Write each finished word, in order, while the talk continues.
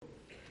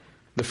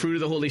The fruit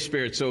of the Holy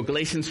Spirit. So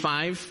Galatians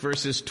 5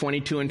 verses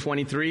 22 and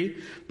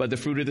 23. But the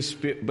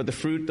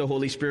fruit the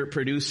Holy Spirit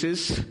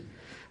produces,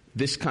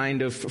 this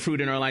kind of fruit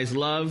in our lives: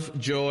 love,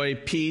 joy,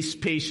 peace,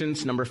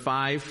 patience. Number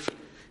 5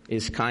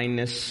 is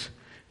kindness,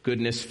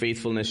 goodness,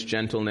 faithfulness,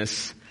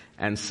 gentleness,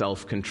 and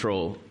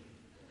self-control.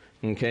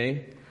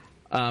 Okay?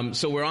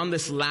 So we're on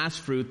this last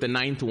fruit, the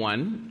 9th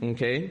one.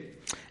 Okay?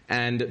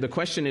 And the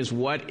question is,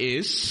 what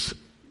is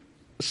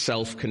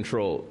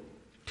self-control?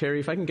 Terry,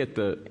 if I can get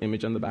the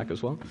image on the back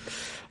as well.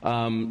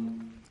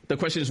 The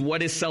question is,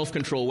 what is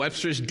self-control?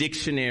 Webster's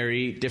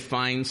Dictionary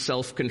defines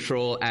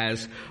self-control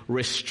as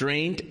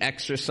restraint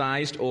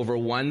exercised over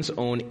one's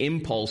own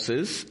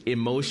impulses,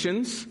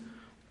 emotions,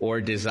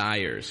 or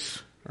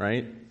desires,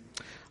 right?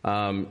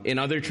 In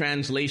other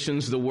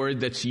translations, the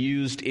word that's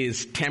used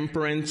is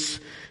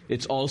temperance.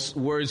 It's also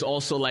words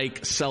also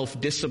like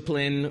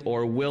self-discipline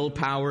or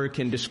willpower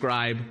can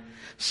describe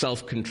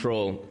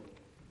self-control.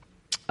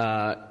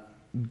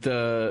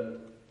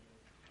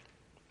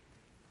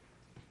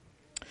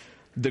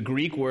 The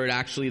Greek word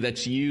actually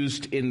that's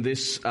used in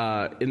this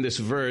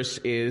verse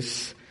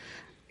is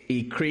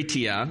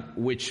ekritia,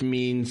 which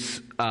means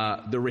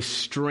the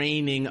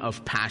restraining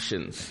of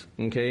passions.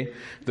 Okay,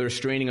 the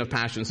restraining of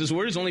passions. This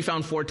word is only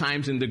found 4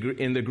 times in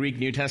the Greek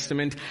New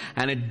Testament,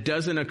 and it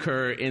doesn't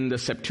occur in the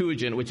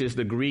Septuagint, which is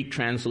the Greek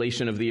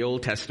translation of the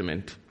Old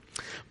Testament.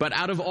 But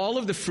out of all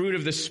of the fruit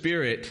of the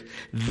Spirit,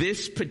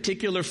 this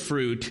particular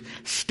fruit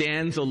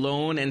stands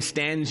alone and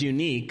stands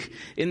unique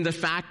in the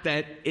fact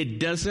that it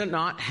does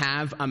not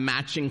have a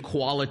matching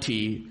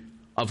quality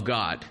of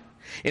God.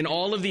 In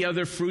all of the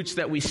other fruits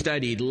that we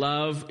studied,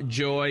 love,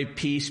 joy,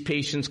 peace,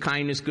 patience,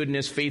 kindness,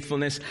 goodness,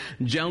 faithfulness,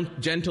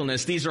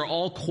 gentleness, these are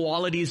all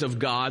qualities of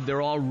God.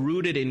 They're all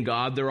rooted in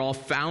God. They're all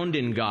found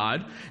in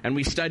God. And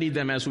we studied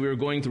them as we were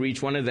going through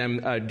each one of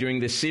them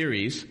during this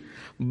series.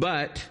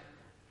 But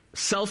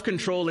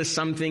self-control is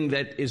something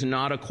that is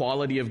not a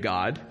quality of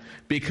God,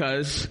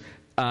 because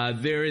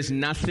there is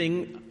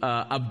nothing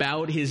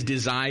about his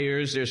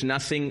desires, there's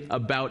nothing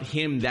about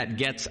him that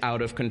gets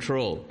out of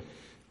control,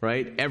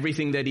 right?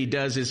 Everything that he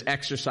does is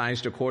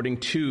exercised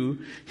according to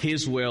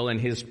his will and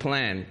his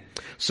plan.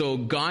 So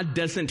God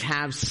doesn't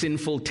have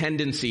sinful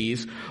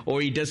tendencies,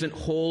 or he doesn't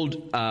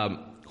hold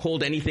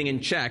anything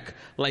in check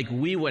like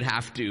we would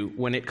have to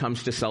when it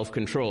comes to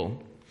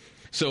self-control.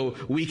 So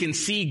we can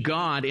see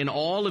God in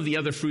all of the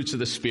other fruits of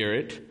the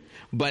Spirit,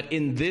 but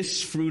in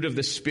this fruit of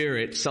the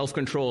Spirit,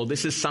 self-control,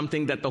 this is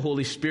something that the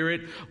Holy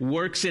Spirit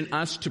works in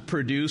us to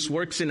produce,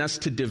 works in us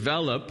to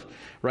develop,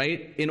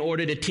 right? In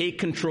order to take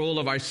control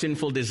of our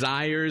sinful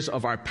desires,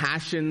 of our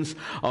passions,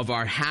 of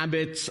our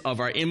habits,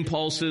 of our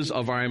impulses,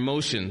 of our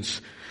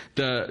emotions.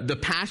 The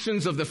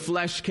passions of the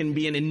flesh can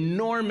be an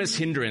enormous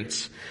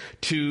hindrance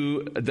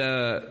to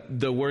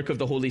the work of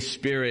the Holy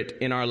Spirit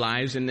in our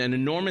lives, and an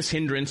enormous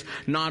hindrance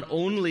not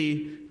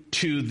only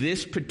to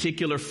this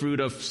particular fruit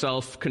of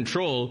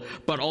self-control,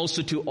 but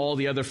also to all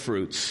the other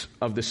fruits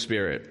of the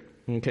Spirit.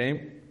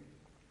 Okay?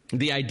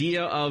 The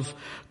idea of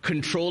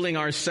controlling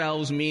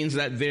ourselves means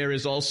that there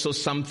is also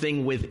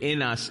something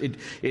within us. It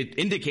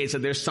indicates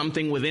that there's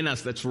something within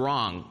us that's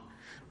wrong.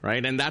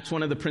 Right? And that's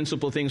one of the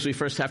principal things we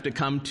first have to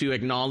come to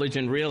acknowledge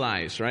and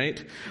realize, right?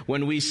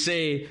 When we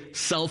say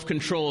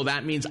self-control,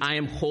 that means I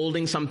am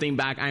holding something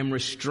back. I am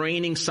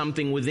restraining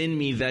something within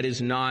me that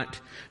is not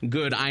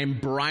good. I am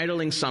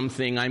bridling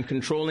something. I'm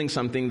controlling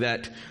something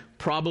that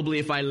probably,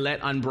 if I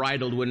let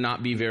unbridled, would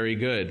not be very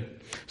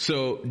good.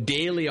 So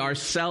daily our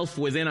self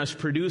within us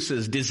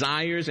produces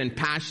desires and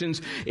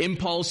passions,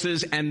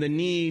 impulses, and the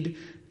need.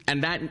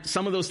 And that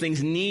some of those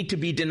things need to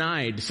be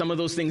denied. Some of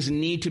those things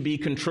need to be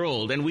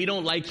controlled. And we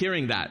don't like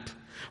hearing that.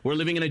 We're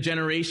living in a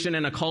generation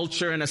and a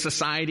culture and a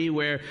society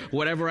where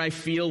whatever I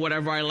feel,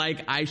 whatever I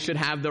like, I should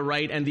have the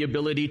right and the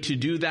ability to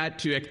do that,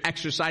 to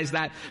exercise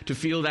that, to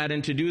feel that,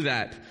 and to do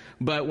that.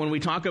 But when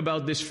we talk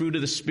about this fruit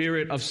of the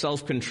Spirit of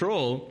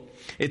self-control,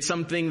 it's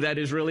something that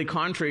is really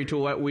contrary to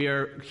what we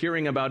are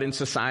hearing about in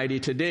society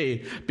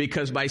today.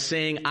 Because by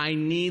saying, I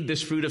need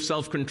this fruit of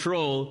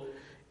self-control,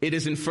 it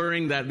is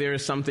inferring that there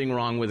is something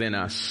wrong within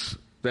us,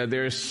 that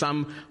there is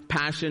some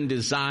passion,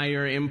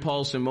 desire,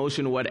 impulse,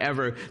 emotion,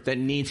 whatever, that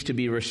needs to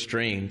be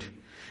restrained.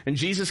 And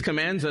Jesus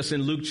commands us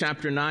in Luke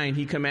chapter 9,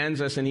 he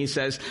commands us and he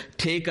says,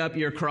 take up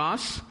your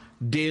cross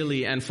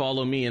daily and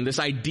follow me. And this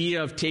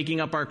idea of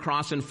taking up our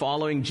cross and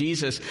following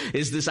Jesus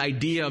is this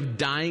idea of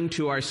dying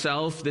to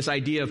ourselves, this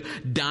idea of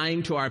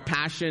dying to our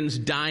passions,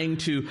 dying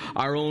to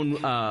our own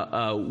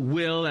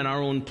will and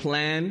our own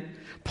plan.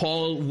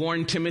 Paul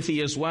warned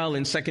Timothy as well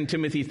in 2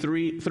 Timothy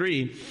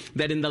 3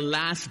 that in the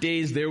last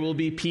days there will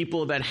be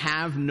people that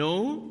have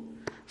no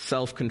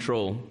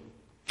self-control.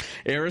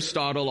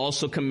 Aristotle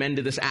also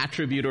commended this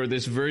attribute or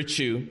this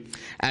virtue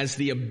as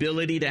the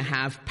ability to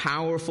have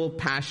powerful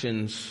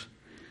passions,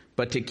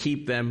 but to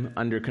keep them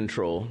under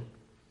control.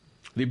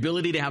 The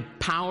ability to have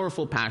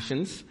powerful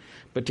passions,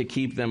 but to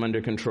keep them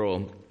under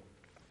control.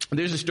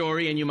 There's a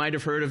story, and you might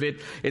have heard of it.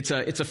 It's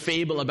a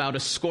fable about a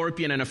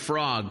scorpion and a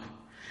frog.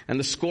 And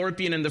the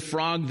scorpion and the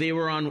frog, they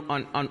were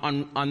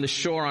on the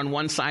shore on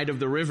one side of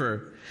the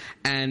river.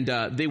 And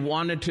they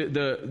wanted to,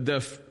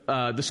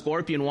 the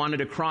scorpion wanted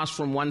to cross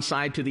from one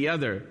side to the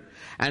other.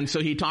 And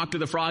so he talked to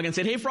the frog and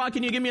said, "Hey frog,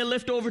 can you give me a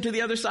lift over to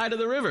the other side of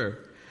the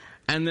river?"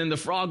 And then the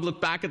frog looked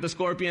back at the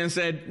scorpion and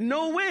said,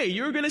 "No way,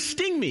 you're going to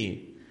sting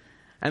me."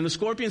 And the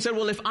scorpion said,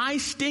 "Well, if I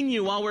sting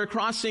you while we're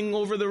crossing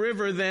over the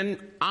river, then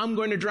I'm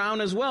going to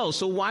drown as well.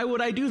 So why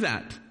would I do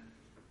that?"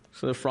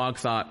 So the frog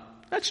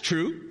thought, "That's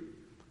true.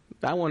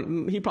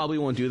 He probably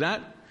won't do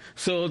that."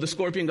 So the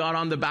scorpion got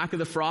on the back of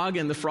the frog,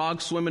 and the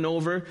frog swimming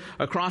over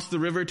across the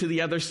river to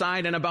the other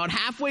side. And about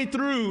halfway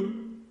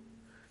through,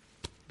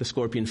 the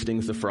scorpion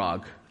stings the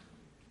frog.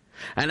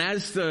 And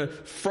as the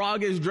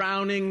frog is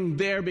drowning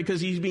there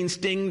because he's been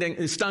stung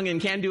and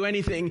can't do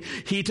anything,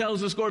 he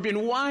tells the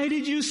scorpion, "Why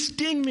did you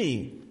sting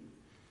me?"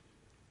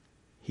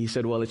 He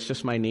said, "Well, it's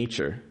just my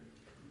nature.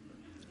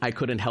 I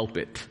couldn't help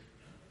it."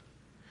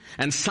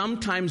 And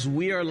sometimes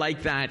we are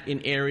like that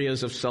in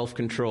areas of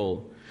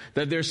self-control.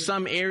 That there's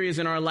some areas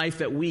in our life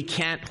that we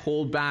can't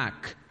hold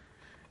back.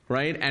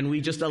 Right? And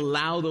we just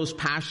allow those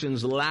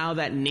passions, allow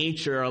that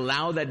nature,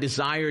 allow that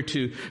desire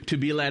to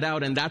be let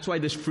out. And that's why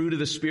this fruit of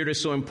the Spirit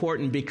is so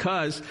important,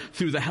 because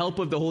through the help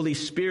of the Holy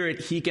Spirit,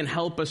 He can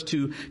help us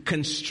to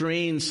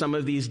constrain some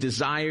of these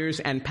desires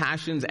and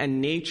passions and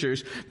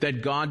natures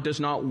that God does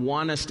not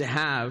want us to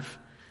have,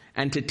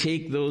 and to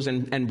take those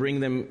and bring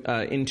them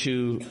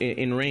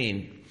in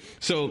reign.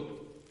 So,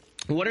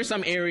 what are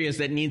some areas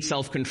that need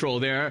self-control?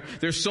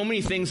 There's so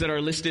many things that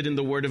are listed in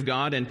the Word of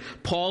God, and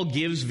Paul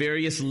gives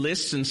various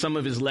lists in some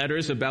of his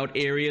letters about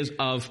areas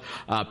of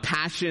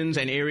passions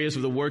and areas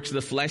of the works of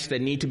the flesh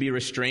that need to be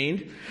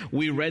restrained.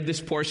 We read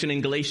this portion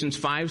in Galatians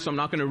 5, so I'm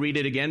not going to read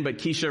it again, but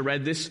Keisha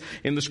read this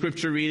in the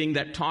scripture reading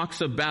that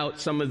talks about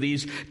some of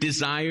these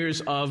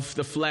desires of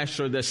the flesh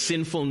or the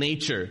sinful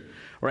nature.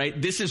 Right?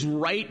 This is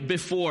right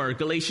before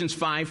Galatians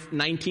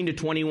 5:19 to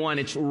 21.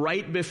 It's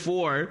right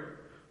before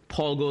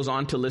Paul goes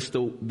on to list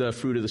the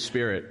fruit of the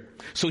Spirit.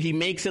 So he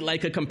makes it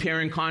like a compare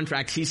and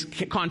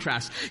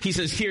contrast. He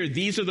says, here,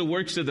 these are the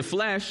works of the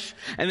flesh.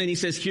 And then he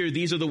says, here,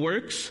 these are the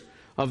works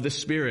of the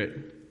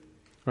Spirit.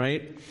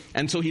 Right?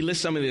 And so he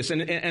lists some of this.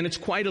 And it's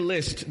quite a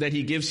list that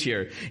he gives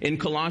here. In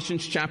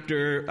Colossians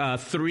chapter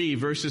 3,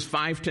 verses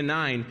 5 to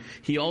 9,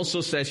 he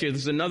also says here,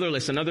 this is another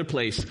list, another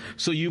place.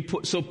 So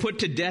put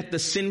to death the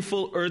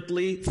sinful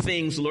earthly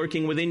things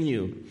lurking within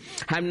you.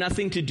 Have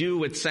nothing to do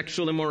with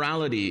sexual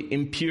immorality,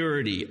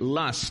 impurity,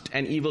 lust,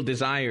 and evil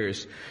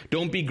desires.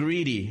 Don't be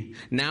greedy.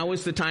 Now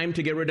is the time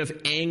to get rid of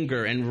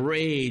anger and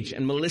rage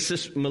and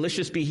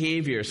malicious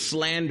behavior,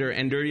 slander,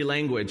 and dirty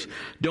language.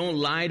 Don't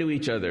lie to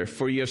each other,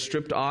 for you have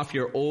stripped off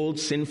your old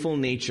sinful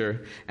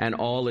nature and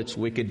all its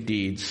wicked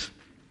deeds.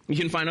 You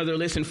can find other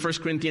lists in 1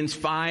 Corinthians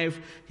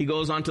 5. He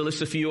goes on to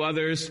list a few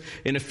others.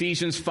 In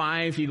Ephesians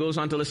 5, he goes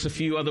on to list a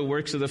few other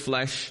works of the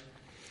flesh.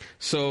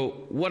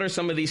 So what are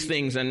some of these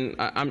things? And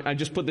I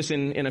just put this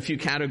in a few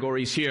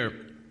categories here.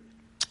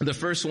 The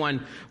first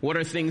one, what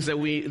are things that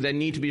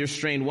need to be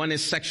restrained? One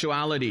is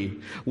sexuality.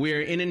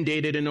 We're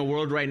inundated in a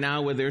world right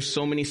now where there's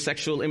so many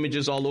sexual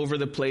images all over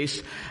the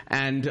place,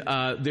 and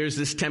there's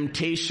this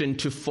temptation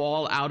to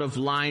fall out of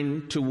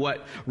line to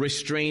what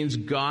restraints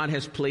God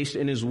has placed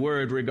in His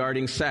Word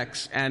regarding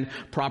sex and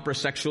proper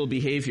sexual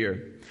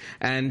behavior.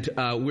 And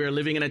we're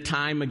living in a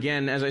time,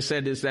 again, as I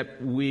said, is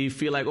that we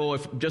feel like,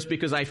 just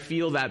because I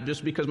feel that,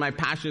 just because my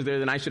passion is there,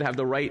 then I should have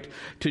the right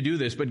to do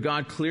this. But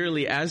God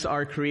clearly, as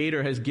our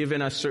Creator, has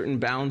given us certain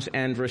bounds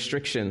and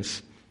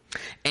restrictions.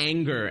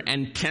 Anger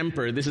and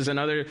temper. This is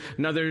another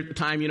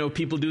time,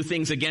 people do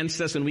things against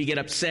us and we get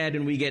upset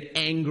and we get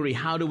angry.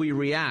 How do we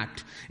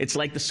react? It's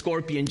like the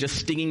scorpion just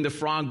stinging the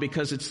frog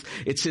because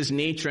it's his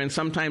nature. And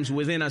sometimes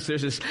within us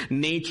there's this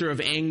nature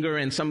of anger,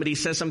 and somebody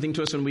says something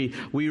to us and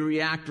we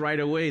react right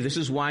away. This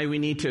is why we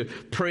need to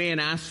pray and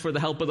ask for the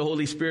help of the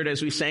Holy Spirit,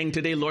 as we sang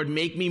today. Lord,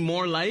 make me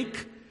more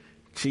like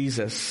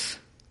Jesus.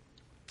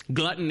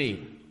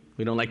 Gluttony.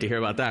 We don't like to hear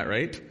about that,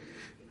 right?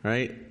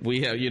 Right?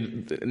 We have,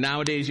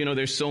 nowadays,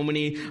 there's so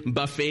many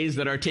buffets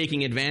that are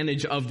taking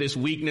advantage of this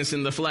weakness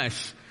in the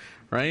flesh,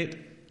 right?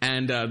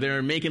 And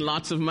they're making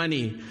lots of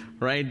money,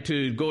 right?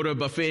 To go to a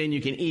buffet and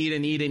you can eat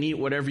and eat and eat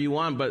whatever you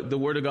want. But the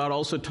Word of God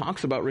also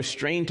talks about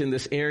restraint in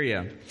this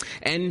area.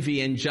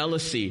 Envy and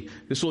jealousy.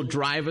 This will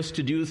drive us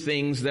to do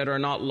things that are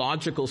not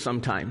logical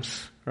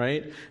sometimes.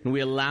 Right? And we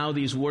allow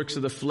these works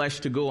of the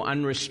flesh to go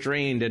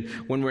unrestrained. And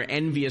when we're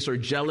envious or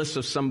jealous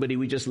of somebody,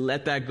 we just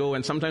let that go.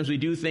 And sometimes we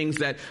do things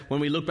that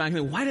when we look back and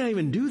think, why did I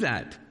even do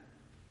that?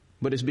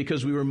 But it's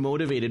because we were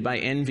motivated by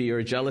envy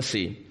or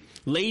jealousy.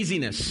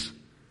 Laziness.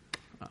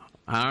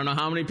 I don't know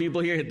how many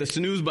people here hit the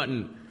snooze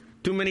button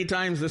too many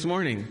times this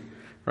morning,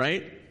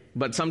 right?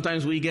 But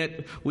sometimes we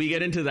get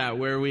into that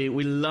where we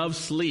love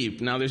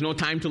sleep. Now, there's no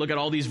time to look at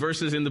all these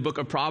verses in the book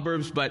of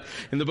Proverbs, but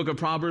in the book of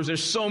Proverbs,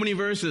 there's so many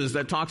verses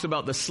that talks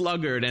about the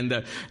sluggard and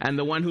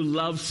the one who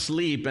loves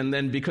sleep. And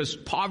then because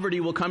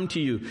poverty will come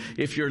to you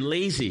if you're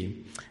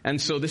lazy.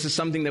 And so this is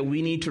something that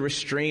we need to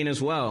restrain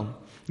as well.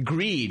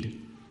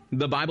 Greed.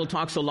 The Bible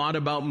talks a lot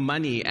about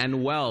money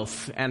and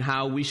wealth and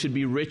how we should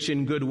be rich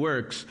in good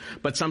works,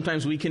 but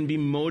sometimes we can be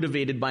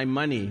motivated by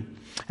money.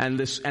 And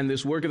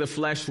this work of the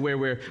flesh where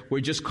we're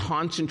just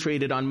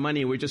concentrated on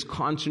money, we're just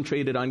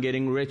concentrated on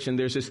getting rich, and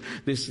there's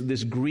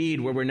this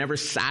greed where we're never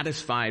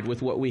satisfied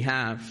with what we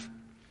have.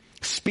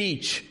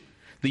 Speech,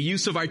 the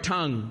use of our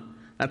tongue.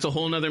 That's a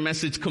whole nother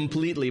message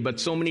completely, but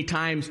so many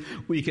times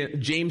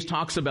James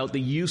talks about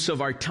the use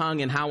of our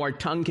tongue and how our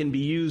tongue can be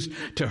used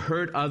to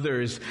hurt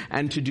others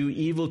and to do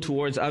evil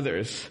towards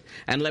others.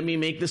 And let me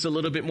make this a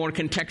little bit more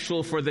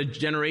contextual for the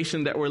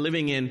generation that we're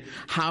living in.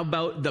 How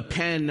about the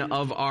pen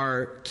of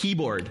our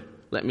keyboard,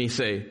 let me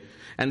say?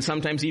 And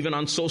sometimes even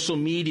on social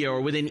media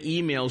or within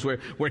emails,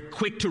 we're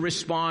quick to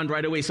respond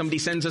right away. Somebody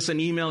sends us an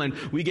email and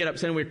we get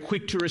upset and we're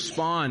quick to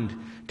respond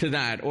to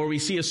that. Or we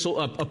see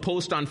a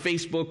post on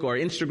Facebook or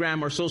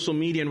Instagram or social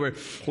media and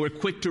we're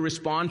quick to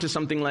respond to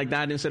something like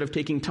that instead of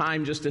taking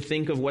time just to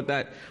think of what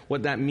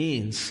that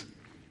means.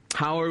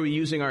 How are we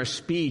using our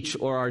speech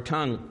or our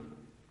tongue?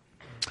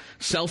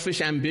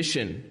 Selfish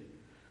ambition.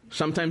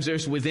 Sometimes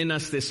there's within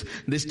us this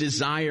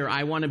desire,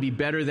 I want to be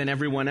better than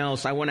everyone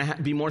else. I want to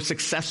be more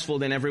successful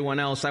than everyone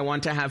else. I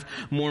want to have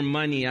more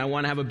money. I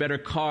want to have a better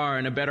car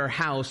and a better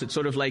house. It's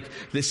sort of like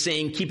this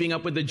saying, keeping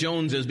up with the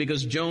Joneses,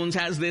 because Jones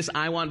has this,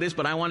 I want this,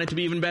 but I want it to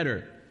be even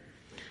better.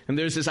 And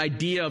there's this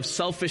idea of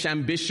selfish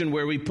ambition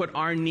where we put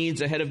our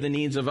needs ahead of the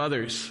needs of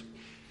others.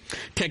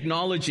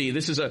 Technology,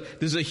 this is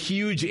a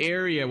huge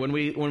area when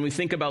we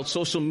think about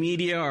social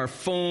media, our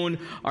phone,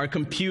 our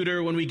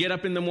computer. When we get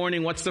up in the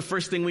morning, what's the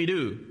first thing we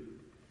do?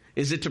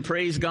 Is it to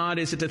praise God?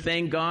 Is it to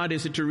thank God?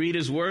 Is it to read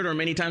His Word? Or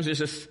many times it's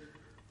just,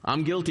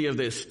 I'm guilty of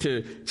this,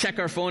 to check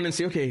our phone and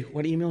say, okay,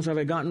 what emails have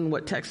I gotten?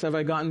 What texts have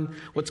I gotten?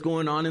 What's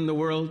going on in the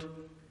world?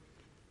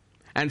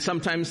 And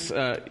sometimes,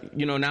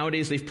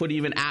 nowadays they've put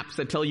even apps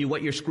that tell you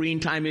what your screen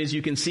time is.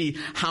 You can see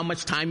how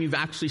much time you've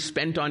actually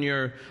spent on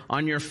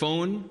your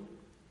phone.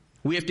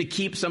 We have to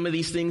keep some of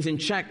these things in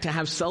check to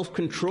have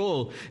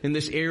self-control in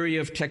this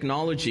area of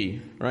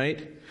technology,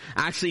 right?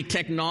 Actually,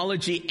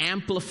 technology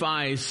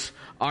amplifies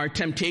our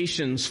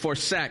temptations for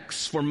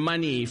sex, for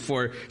money,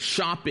 for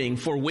shopping,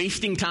 for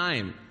wasting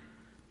time,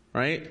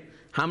 right?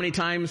 How many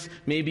times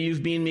maybe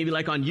you've been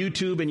like on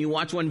YouTube and you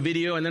watch one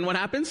video and then what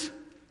happens?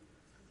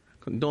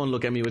 Don't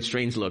look at me with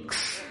strange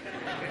looks.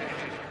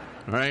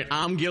 All right,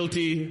 I'm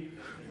guilty.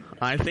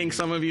 I think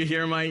some of you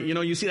here might,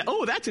 you see that,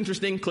 oh, that's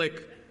interesting,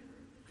 click.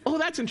 Oh,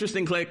 that's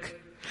interesting, click.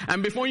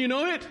 And before you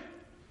know it,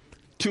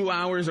 2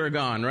 hours are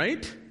gone,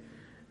 right?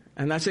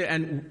 And that's it.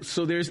 And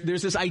so there's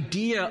this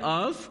idea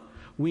of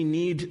we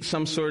need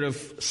some sort of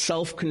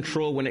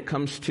self-control when it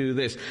comes to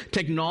this.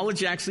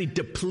 Technology actually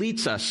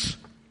depletes us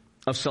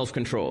of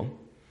self-control,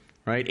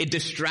 right? It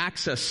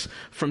distracts us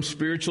from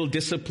spiritual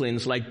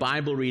disciplines like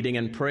Bible reading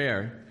and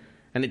prayer.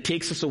 And it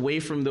takes us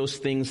away from those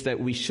things that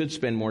we should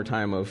spend more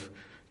time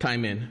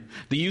in.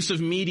 The use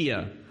of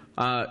media,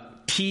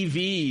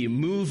 TV,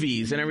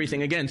 movies, and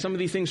everything. Again, some of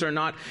these things are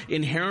not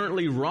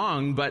inherently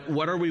wrong, but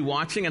what are we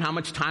watching and how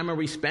much time are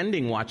we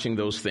spending watching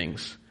those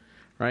things,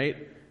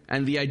 right?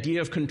 And the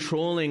idea of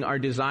controlling our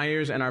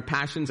desires and our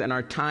passions and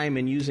our time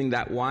and using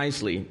that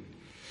wisely.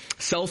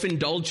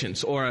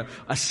 Self-indulgence or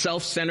a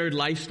self-centered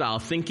lifestyle,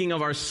 thinking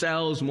of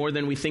ourselves more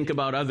than we think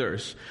about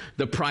others.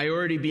 The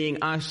priority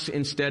being us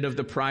instead of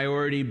the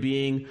priority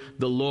being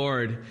the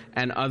Lord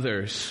and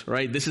others,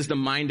 right? This is the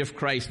mind of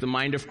Christ. The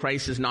mind of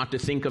Christ is not to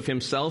think of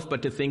himself,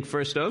 but to think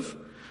first of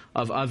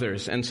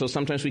others. And so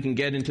sometimes we can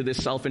get into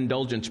this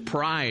self-indulgence,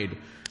 pride.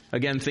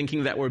 Again,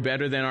 thinking that we're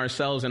better than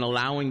ourselves and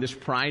allowing this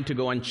pride to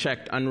go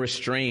unchecked,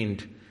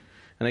 unrestrained.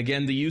 And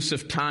again, the use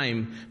of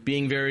time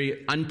being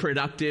very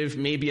unproductive,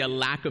 maybe a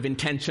lack of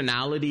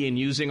intentionality in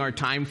using our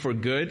time for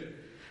good,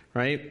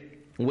 right?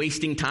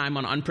 Wasting time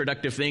on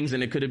unproductive things,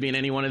 and it could have been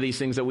any one of these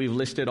things that we've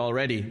listed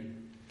already.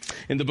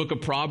 In the book of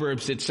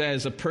Proverbs, it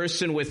says, a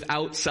person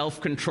without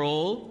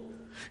self-control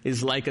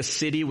is like a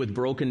city with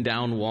broken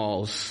down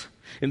walls.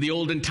 In the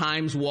olden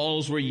times,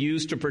 walls were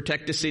used to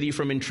protect a city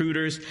from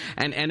intruders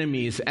and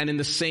enemies. And in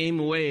the same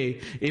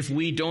way, if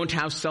we don't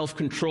have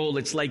self-control,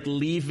 it's like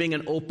leaving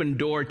an open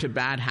door to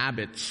bad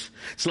habits.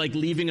 It's like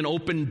leaving an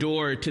open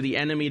door to the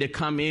enemy to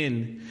come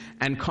in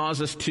and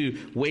cause us to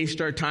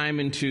waste our time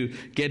and to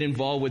get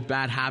involved with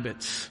bad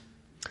habits.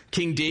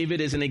 King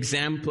David is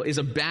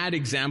a bad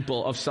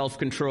example of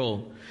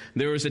self-control.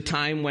 There was a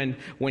time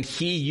when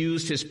he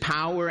used his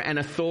power and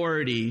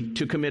authority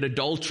to commit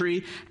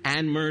adultery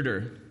and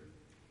murder.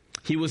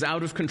 He was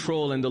out of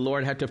control and the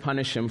Lord had to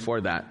punish him for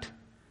that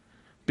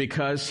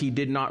because he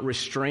did not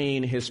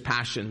restrain his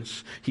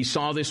passions. He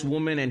saw this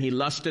woman and he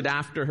lusted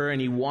after her and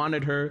he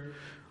wanted her,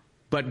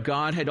 but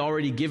God had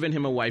already given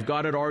him a wife.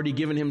 God had already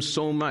given him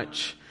so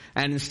much,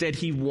 and instead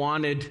he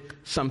wanted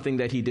something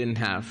that he didn't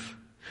have.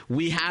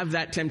 We have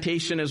that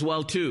temptation as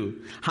well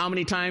too. How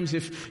many times,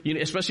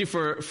 especially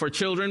for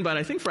children, but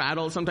I think for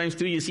adults sometimes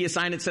too, you see a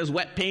sign that says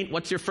wet paint,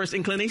 what's your first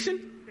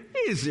inclination?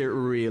 Is it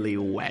really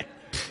wet?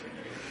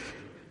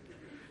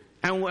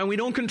 And we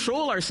don't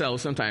control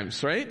ourselves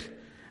sometimes, right?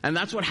 And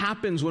that's what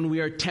happens when we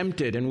are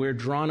tempted and we're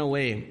drawn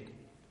away.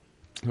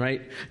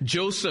 Right?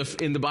 Joseph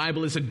in the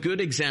Bible is a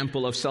good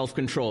example of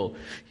self-control.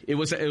 It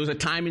was a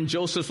time in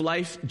Joseph's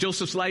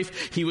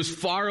life. He was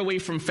far away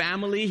from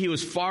family. He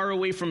was far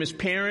away from his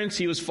parents.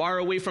 He was far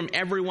away from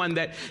everyone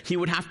that he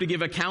would have to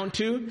give account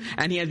to.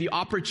 And he had the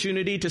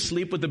opportunity to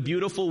sleep with a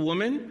beautiful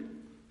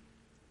woman.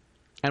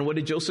 And what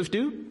did Joseph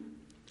do?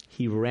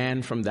 He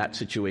ran from that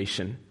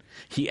situation.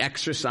 He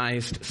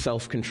exercised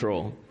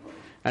self-control.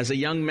 As a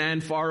young man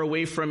far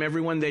away from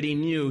everyone that he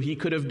knew, he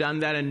could have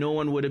done that and no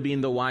one would have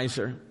been the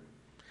wiser.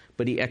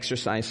 But he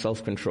exercised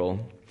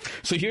self-control.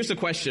 So here's the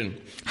question.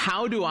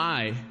 How do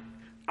I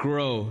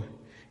grow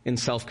in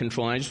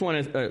self-control? And I just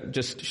want to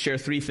just share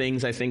three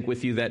things, I think,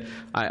 with you that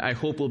I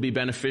hope will be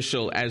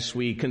beneficial as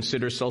we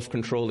consider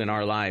self-control in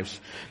our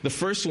lives. The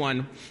first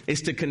one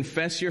is to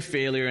confess your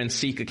failure and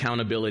seek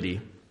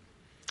accountability.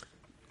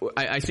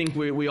 I think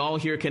we all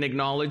here can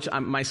acknowledge,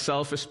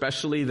 myself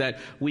especially, that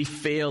we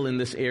fail in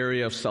this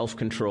area of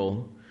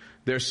self-control.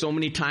 There are so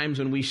many times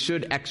when we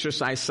should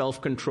exercise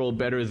self-control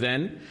better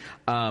than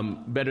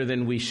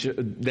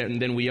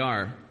we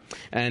are.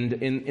 And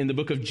in the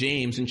book of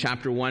James, in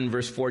chapter 1,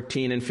 verse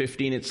 14 and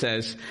 15, it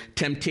says,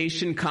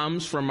 "Temptation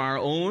comes from our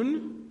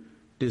own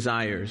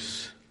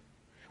desires,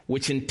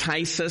 which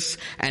entice us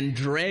and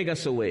drag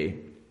us away.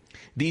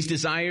 These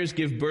desires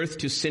give birth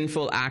to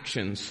sinful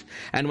actions.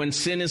 And when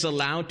sin is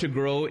allowed to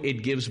grow,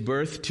 it gives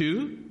birth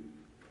to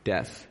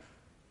death."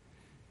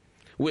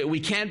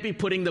 We can't be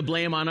putting the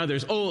blame on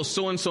others. Oh,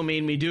 so-and-so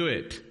made me do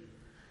it.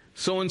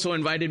 So-and-so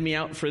invited me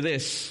out for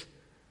this.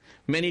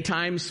 Many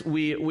times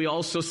we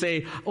also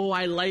say, oh,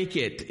 I like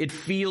it. It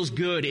feels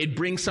good. It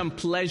brings some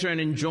pleasure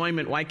and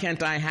enjoyment. Why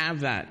can't I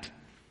have that?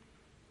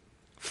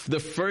 The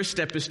first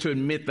step is to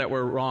admit that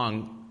we're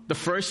wrong. The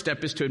first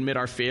step is to admit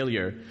our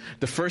failure.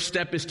 The first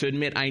step is to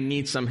admit I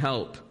need some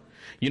help.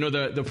 You know,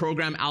 the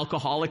program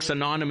Alcoholics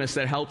Anonymous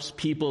that helps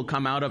people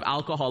come out of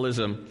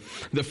alcoholism.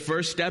 The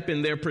first step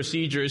in their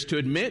procedure is to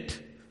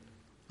admit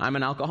I'm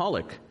an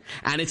alcoholic.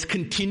 And it's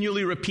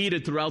continually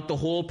repeated throughout the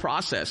whole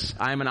process.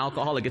 I'm an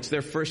alcoholic. It's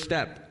their first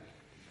step.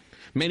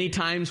 Many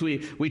times we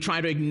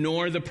try to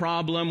ignore the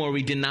problem or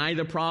we deny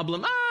the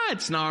problem.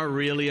 It's not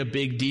really a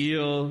big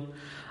deal.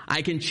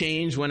 I can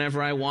change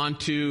whenever I want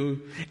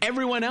to.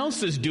 Everyone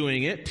else is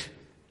doing it,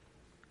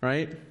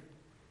 right?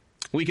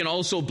 We can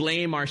also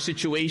blame our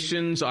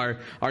situations, our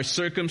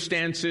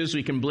circumstances.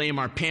 We can blame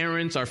our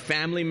parents, our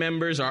family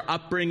members, our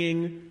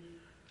upbringing.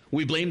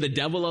 We blame the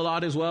devil a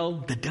lot as well.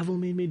 The devil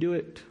made me do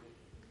it,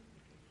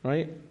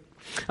 right?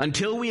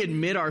 Until we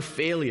admit our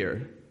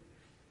failure,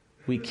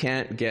 we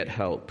can't get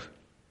help.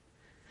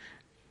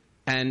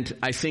 And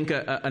I think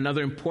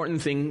another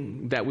important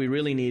thing that we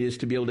really need is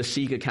to be able to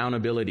seek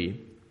accountability.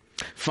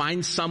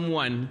 Find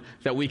someone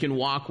that we can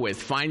walk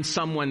with. Find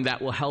someone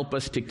that will help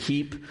us to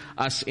keep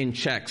us in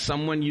check.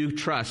 Someone you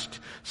trust.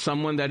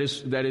 Someone that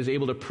is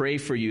able to pray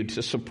for you,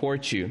 to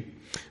support you.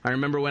 I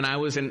remember when I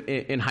was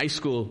in high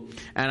school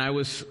and I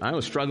was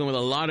struggling with a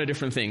lot of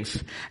different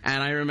things.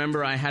 And I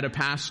remember I had a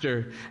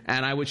pastor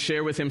and I would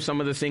share with him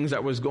some of the things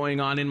that was going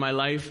on in my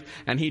life.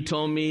 And he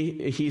told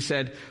me, he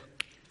said,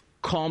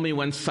 call me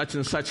when such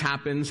and such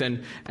happens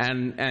and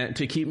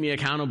to keep me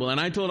accountable.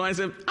 And I told him, I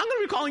said, I'm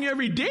going to be calling you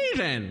every day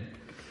then.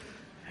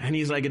 And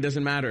he's like, it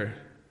doesn't matter.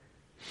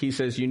 He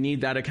says, you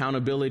need that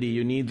accountability.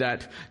 You need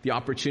the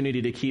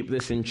opportunity to keep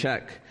this in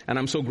check. And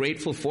I'm so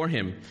grateful for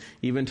him,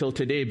 even till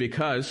today,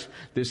 because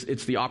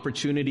it's the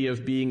opportunity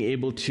of being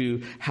able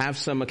to have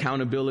some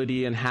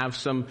accountability and have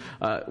some,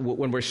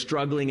 when we're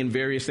struggling in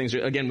various things.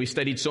 Again, we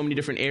studied so many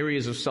different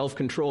areas of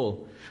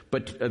self-control,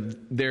 but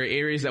there are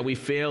areas that we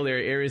fail, there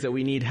are areas that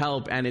we need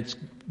help, and it's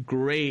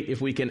great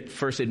if we can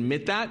first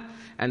admit that,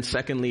 and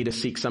secondly, to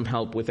seek some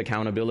help with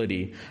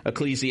accountability.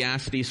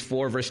 Ecclesiastes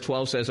 4 verse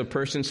 12 says, a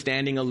person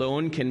standing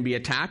alone can be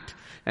attacked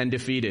and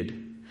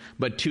defeated,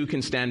 but two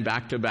can stand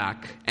back to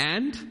back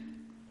and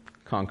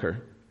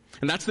conquer.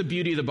 And that's the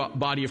beauty of the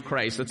body of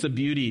Christ. That's the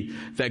beauty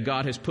that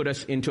God has put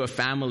us into a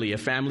family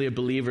of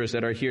believers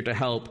that are here to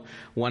help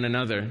one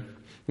another.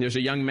 There's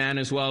a young man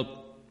as well,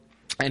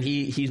 and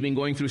he's been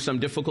going through some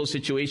difficult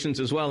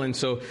situations as well. And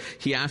so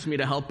he asked me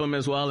to help him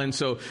as well. And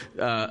so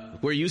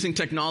we're using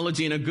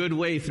technology in a good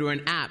way through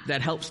an app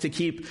that helps to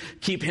keep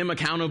him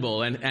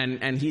accountable.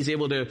 And he's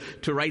able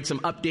to write some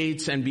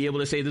updates and be able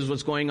to say, this is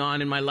what's going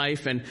on in my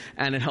life. And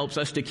it helps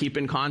us to keep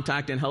in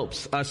contact and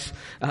helps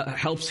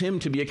him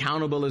to be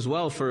accountable as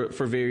well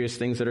for various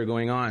things that are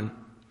going on.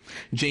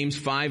 James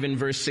 5 and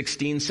verse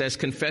 16 says,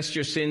 confess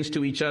your sins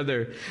to each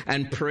other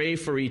and pray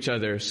for each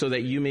other so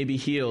that you may be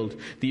healed.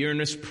 The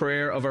earnest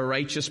prayer of a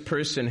righteous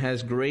person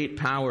has great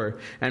power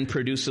and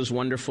produces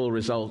wonderful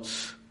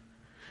results.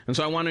 And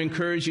so I want to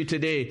encourage you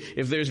today,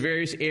 if there's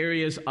various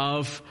areas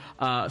of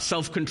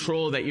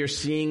self-control that you're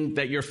seeing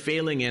that you're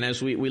failing in,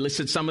 as we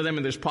listed some of them,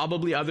 and there's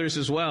probably others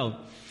as well.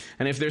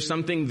 And if there's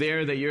something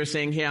there that you're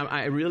saying, hey,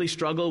 I really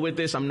struggle with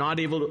this, I'm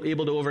not able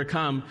to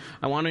overcome,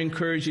 I want to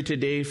encourage you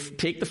today,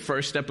 take the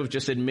first step of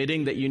just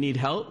admitting that you need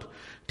help.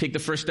 Take the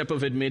first step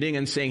of admitting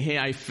and saying, hey,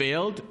 I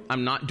failed,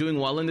 I'm not doing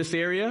well in this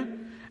area.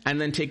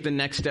 And then take the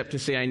next step to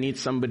say, I need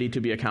somebody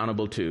to be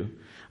accountable to.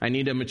 I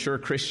need a mature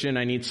Christian.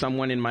 I need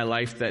someone in my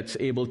life that's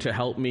able to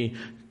help me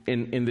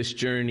in this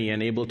journey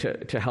and able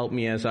to help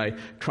me as I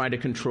try to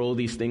control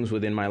these things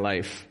within my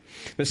life.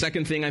 The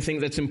second thing I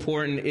think that's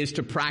important is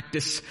to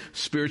practice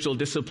spiritual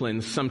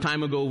disciplines. Some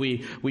time ago,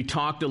 we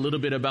talked a little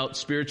bit about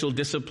spiritual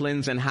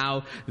disciplines and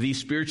how these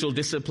spiritual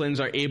disciplines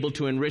are able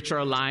to enrich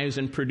our lives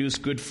and produce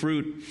good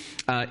fruit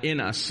in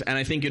us. And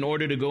I think in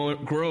order to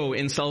grow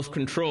in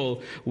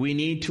self-control, we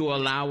need to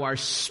allow our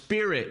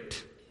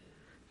spirit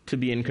to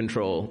be in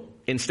control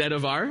instead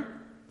of our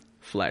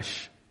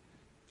flesh,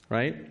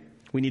 right?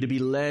 We need to be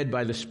led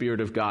by the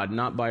Spirit of God,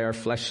 not by our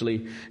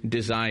fleshly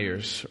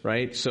desires,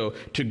 right? So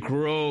to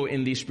grow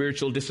in these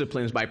spiritual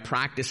disciplines by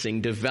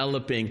practicing,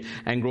 developing,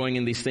 and growing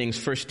in these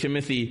things. 1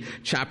 Timothy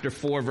chapter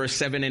 4, verse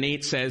 7 and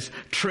 8 says,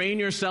 train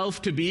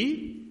yourself to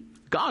be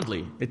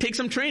godly. It takes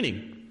some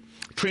training.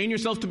 Train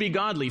yourself to be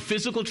godly.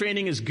 Physical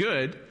training is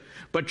good,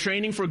 but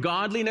training for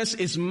godliness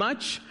is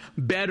much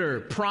better,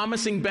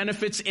 promising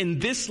benefits in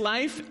this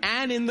life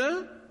and in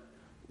the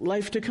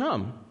life to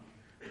come.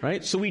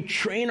 Right? So we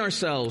train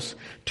ourselves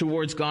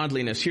towards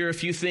godliness. Here are a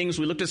few things.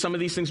 We looked at some of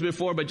these things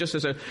before, but just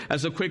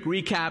as a quick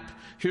recap,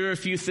 here are a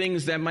few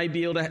things that might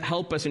be able to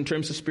help us in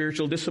terms of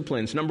spiritual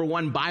disciplines. Number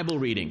one, Bible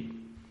reading.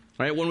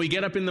 Right? When we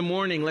get up in the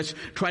morning, let's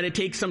try to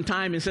take some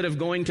time instead of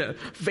going to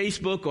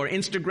Facebook or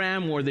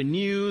Instagram or the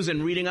news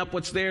and reading up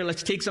what's there.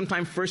 Let's take some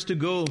time first to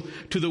go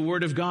to the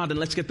Word of God, and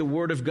let's get the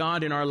Word of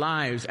God in our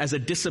lives as a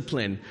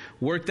discipline.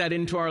 Work that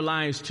into our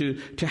lives to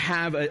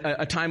have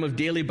a time of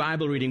daily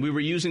Bible reading. We were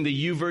using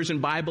the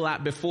YouVersion Bible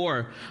app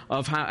before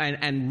of how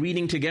and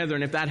reading together.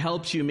 And if that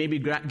helps you, maybe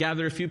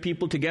gather a few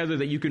people together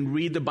that you can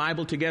read the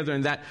Bible together,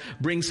 and that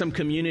brings some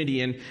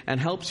community and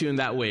helps you in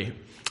that way.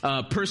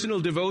 Personal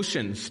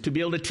devotions, to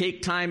be able to take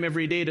time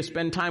every day to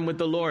spend time with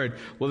the Lord,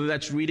 whether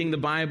that's reading the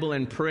Bible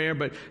and prayer,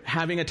 but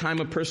having a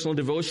time of personal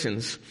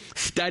devotions.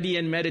 Study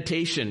and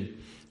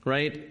meditation,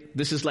 right?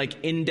 This is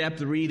like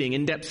in-depth reading,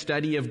 in-depth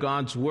study of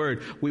God's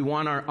Word. We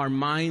want our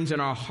minds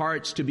and our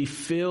hearts to be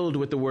filled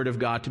with the Word of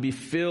God, to be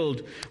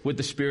filled with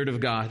the Spirit of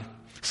God.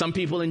 Some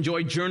people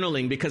enjoy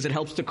journaling because it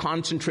helps to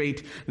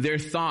concentrate their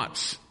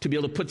thoughts, to be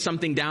able to put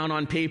something down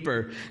on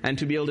paper and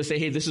to be able to say,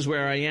 hey, this is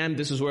where I am,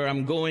 this is where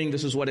I'm going,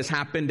 this is what has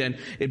happened, and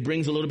it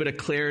brings a little bit of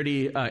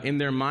clarity in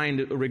their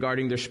mind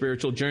regarding their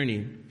spiritual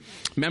journey.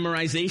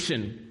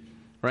 Memorization,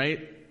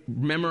 right?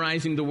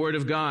 Memorizing the Word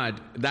of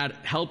God.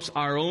 That helps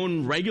our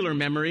own regular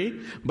memory,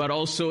 but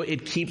also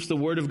it keeps the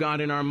Word of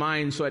God in our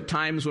minds. So at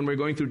times when we're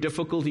going through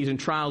difficulties and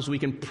trials, we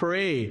can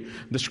pray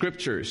the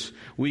Scriptures.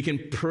 We can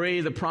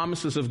pray the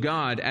promises of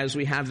God as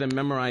we have them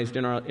memorized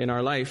in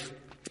our life.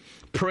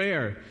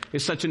 Prayer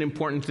is such an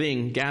important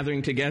thing,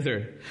 gathering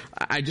together.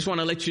 I just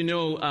want to let you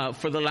know,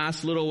 for the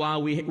last little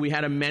while, we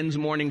had a men's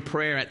morning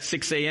prayer at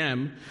 6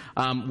 a.m.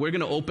 We're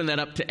going to open that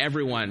up to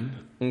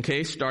everyone,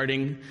 okay,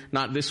 starting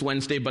not this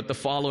Wednesday, but the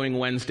following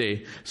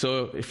Wednesday.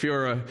 So if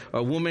you're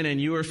a woman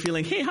and you are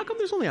feeling, hey, how come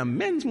there's only a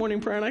men's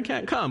morning prayer and I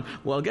can't come?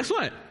 Well, guess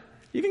what?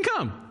 You can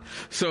come.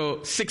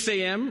 So 6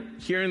 a.m.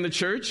 here in the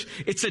church,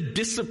 it's a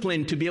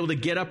discipline to be able to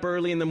get up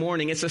early in the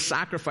morning. It's a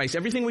sacrifice.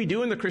 Everything we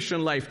do in the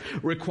Christian life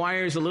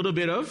requires a little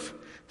bit of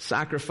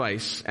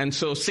sacrifice. And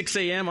so 6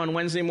 a.m. on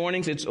Wednesday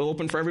mornings, it's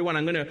open for everyone.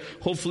 I'm going to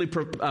hopefully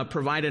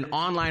provide an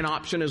online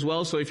option as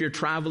well. So if you're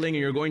traveling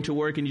and you're going to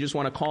work and you just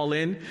want to call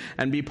in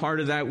and be part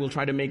of that, we'll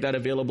try to make that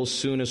available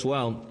soon as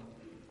well.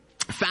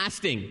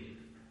 Fasting.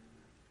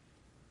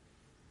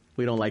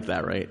 We don't like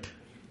that, right?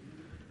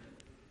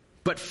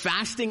 But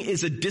fasting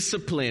is a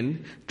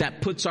discipline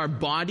that puts our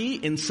body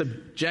in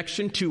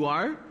subjection to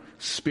our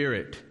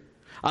spirit.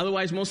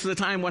 Otherwise, most of the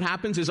time what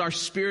happens is our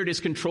spirit is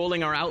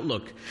controlling our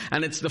outlook.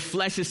 And it's the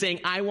flesh is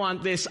saying, I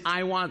want this,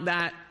 I want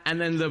that,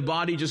 and then the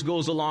body just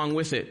goes along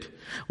with it.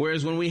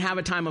 Whereas when we have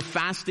a time of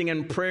fasting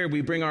and prayer,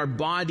 we bring our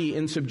body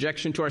in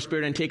subjection to our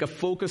spirit and take a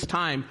focused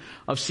time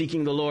of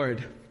seeking the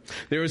Lord.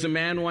 There was a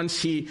man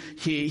once,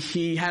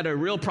 he had a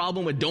real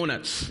problem with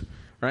donuts,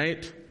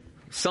 right?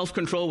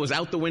 Self-control was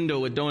out the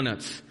window with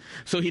donuts.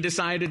 So he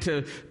decided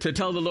to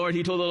tell the Lord,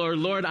 he told the Lord,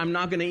 Lord, I'm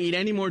not going to eat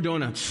any more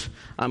donuts.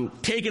 I'm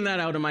taking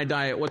that out of my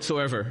diet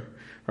whatsoever.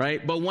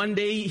 Right? But one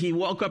day he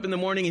woke up in the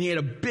morning and he had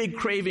a big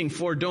craving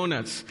for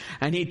donuts.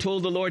 And he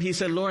told the Lord, he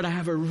said, Lord, I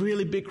have a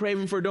really big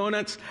craving for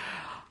donuts.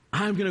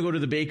 I'm going to go to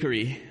the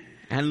bakery.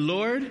 And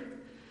Lord,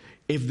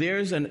 if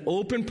there's an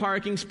open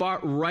parking spot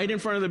right in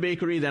front of the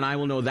bakery, then I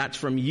will know that's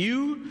from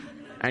you.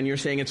 And you're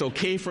saying it's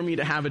okay for me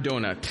to have a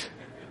donut.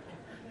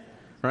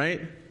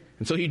 Right?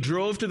 And so he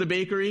drove to the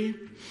bakery,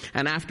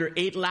 and after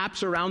 8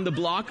 laps around the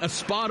block, a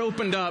spot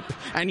opened up,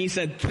 and he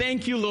said,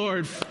 thank you,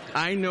 Lord.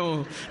 I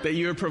know that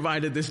you have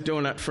provided this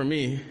donut for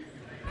me.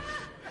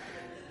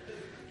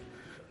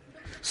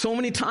 So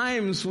many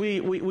times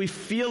we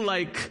feel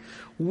like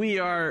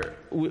where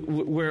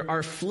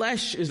our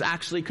flesh is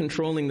actually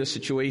controlling the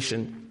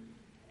situation.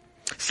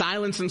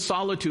 Silence and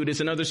solitude is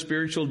another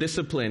spiritual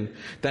discipline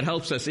that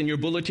helps us. In your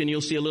bulletin,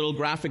 you'll see a little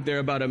graphic there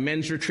about a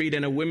men's retreat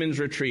and a women's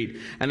retreat.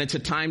 And it's a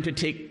time to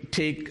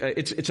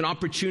it's an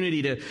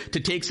opportunity to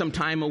take some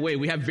time away.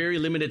 We have very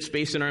limited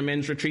space in our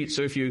men's retreat,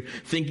 so if you're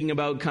thinking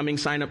about coming,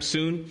 sign up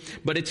soon.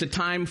 But it's a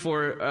time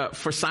for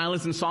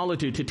silence and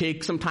solitude, to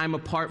take some time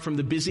apart from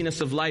the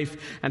busyness of life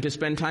and to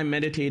spend time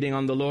meditating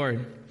on the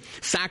Lord.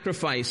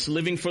 Sacrifice,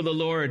 living for the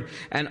Lord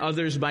and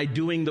others by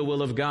doing the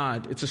will of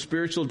God. It's a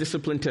spiritual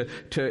discipline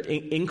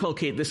to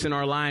inculcate this in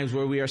our lives,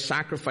 where we are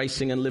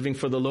sacrificing and living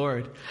for the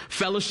Lord.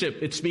 Fellowship,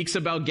 it speaks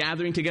about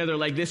gathering together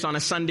like this on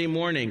a Sunday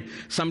morning.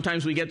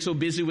 Sometimes we get so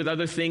busy with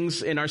other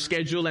things in our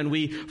schedule and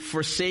we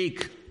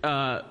forsake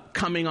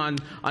coming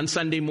on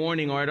Sunday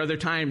morning, or at other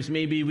times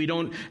maybe we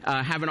don't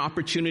have an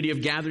opportunity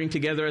of gathering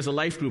together as a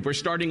life group. We're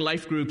starting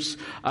life groups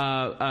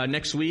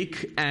next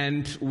week,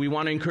 and we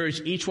want to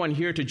encourage each one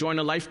here to join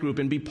a life group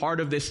and be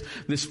part of this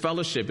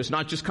fellowship. It's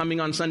not just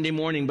coming on Sunday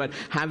morning, but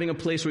having a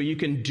place where you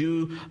can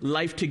do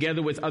life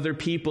together with other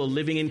people,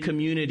 living in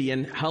community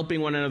and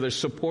helping one another,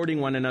 supporting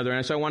one another.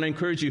 And so I want to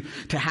encourage you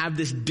to have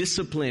this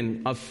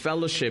discipline of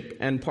fellowship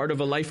and part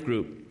of a life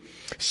group.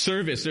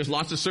 Service. There's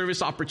lots of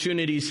service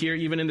opportunities here,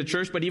 even in the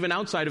church, but even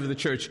outside of the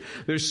church.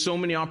 There's so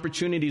many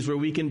opportunities where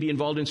we can be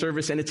involved in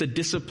service, and it's a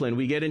discipline.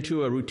 We get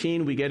into a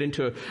routine. We get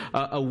into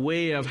a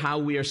way of how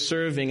we are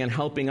serving and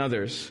helping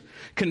others.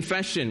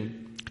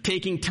 Confession.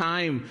 Taking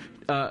time.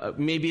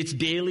 Maybe it's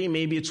daily,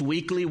 maybe it's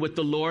weekly with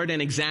the Lord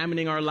and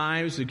examining our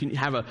lives. We can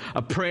have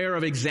a prayer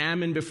of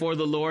examine before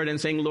the Lord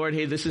and saying, Lord,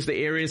 hey, this is the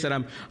areas that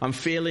I'm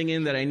failing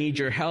in, that I need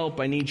your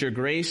help, I need your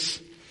grace.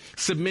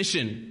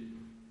 Submission.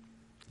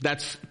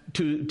 That's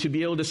to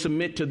be able to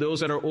submit to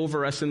those that are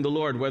over us in the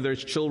Lord, whether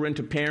it's children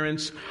to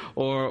parents,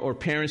 or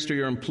parents to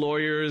your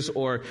employers,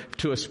 or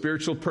to a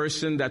spiritual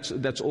person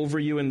that's over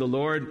you in the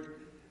Lord.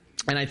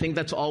 And I think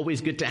that's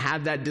always good to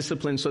have that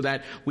discipline, so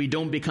that we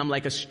don't become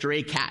like a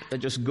stray cat that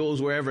just goes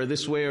wherever,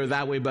 this way or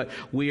that way, but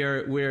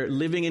we're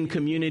living in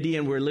community,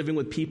 and we're living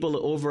with people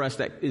over us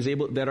that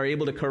are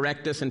able to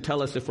correct us and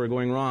tell us if we're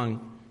going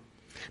wrong.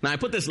 Now, I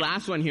put this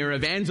last one here,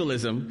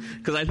 evangelism,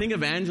 because I think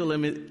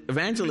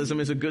evangelism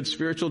is a good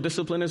spiritual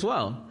discipline as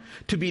well.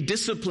 To be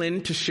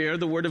disciplined to share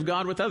the word of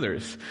God with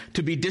others.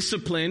 To be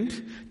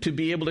disciplined to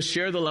be able to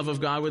share the love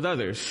of God with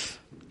others.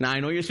 Now, I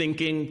know you're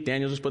thinking,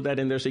 Daniel just put that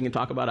in there so you can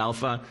talk about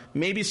Alpha.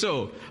 Maybe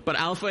so, but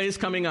Alpha is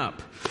coming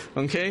up,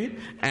 okay?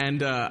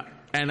 And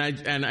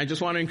I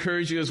just want to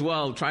encourage you as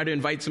well. Try to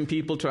invite some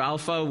people to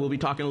Alpha. We'll be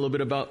talking a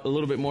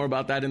little bit more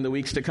about that in the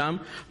weeks to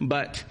come.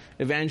 But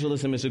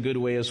evangelism is a good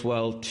way as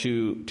well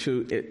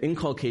to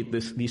inculcate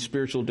these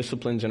spiritual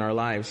disciplines in our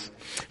lives.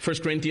 1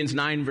 Corinthians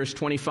 9 verse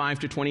 25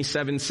 to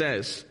 27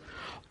 says,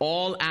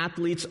 all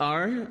athletes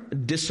are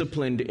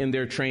disciplined in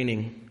their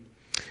training.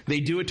 They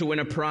do it to win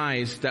a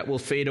prize that will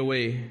fade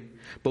away,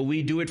 but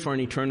we do it for an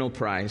eternal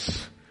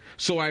prize.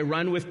 So I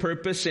run with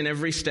purpose in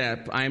every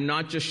step. I am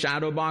not just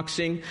shadow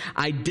boxing.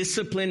 I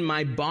discipline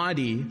my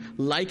body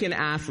like an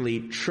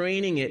athlete,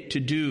 training it to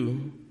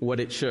do what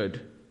it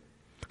should.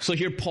 So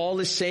here Paul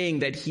is saying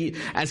that he,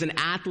 as an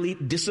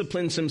athlete,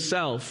 disciplines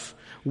himself.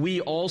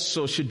 We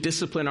also should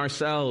discipline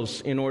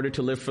ourselves in order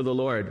to live for the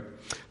Lord.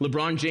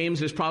 LeBron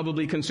James is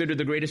probably considered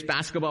the greatest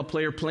basketball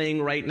player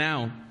playing right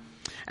now.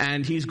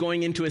 And he's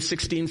going into his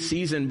 16th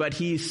season, but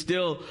he's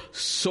still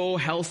so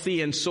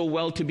healthy and so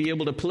well to be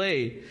able to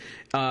play.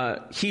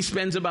 He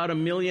spends about $1.5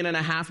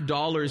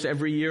 million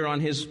every year on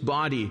his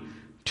body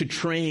to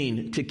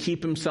train, to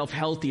keep himself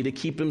healthy, to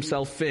keep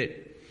himself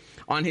fit.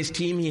 On his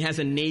team, he has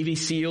a Navy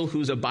SEAL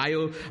who's a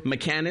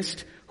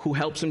biomechanist who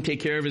helps him take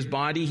care of his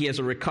body. He has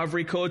a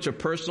recovery coach, a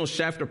personal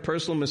chef, a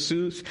personal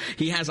masseuse.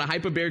 He has a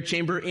hyperbaric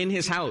chamber in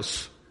his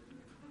house.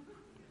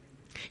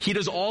 He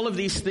does all of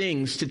these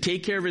things to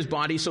take care of his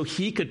body so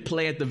he could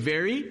play at the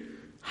very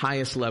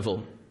highest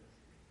level.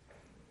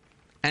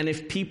 And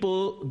if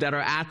people that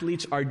are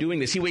athletes are doing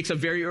this, he wakes up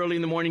very early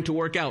in the morning to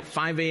work out,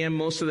 5 a.m.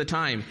 most of the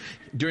time.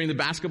 During the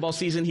basketball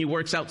season, he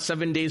works out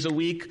 7 days a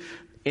week.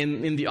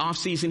 In the off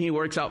season, he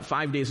works out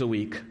 5 days a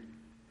week.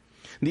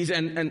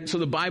 So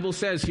the Bible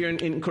says here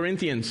in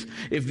Corinthians,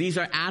 if these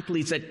are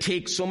athletes that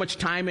take so much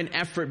time and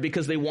effort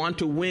because they want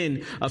to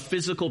win a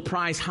physical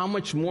prize, how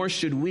much more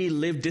should we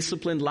live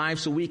disciplined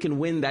lives so we can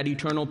win that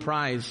eternal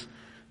prize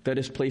that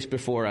is placed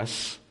before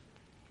us?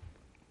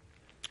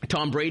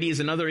 Tom Brady is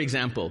another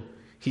example.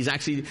 He's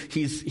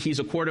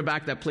a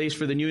quarterback that plays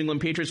for the New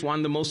England Patriots,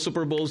 won the most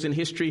Super Bowls in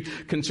history,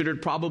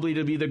 considered probably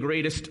to be the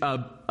greatest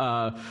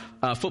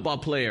football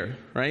player,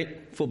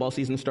 right? Football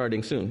season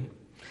starting soon.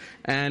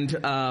 And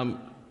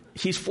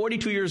he's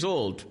 42 years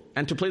old,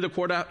 and to play the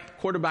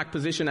quarterback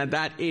position at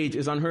that age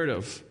is unheard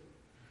of.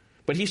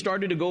 But he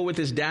started to go with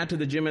his dad to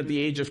the gym at the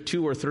age of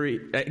 2 or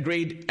 3, at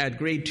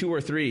grade 2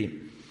 or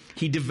 3.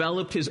 He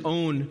developed his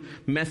own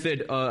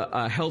method,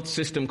 a health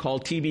system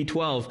called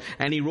TB12,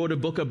 and he wrote a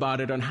book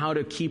about it on how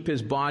to keep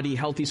his body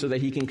healthy so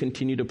that he can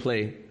continue to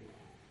play.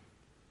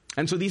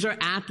 And so these are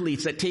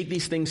athletes that take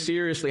these things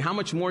seriously. How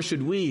much more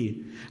should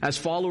we, as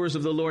followers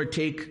of the Lord,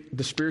 take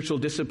the spiritual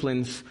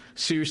disciplines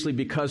seriously,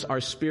 because our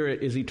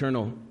spirit is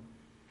eternal?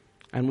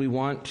 And we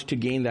want to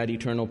gain that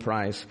eternal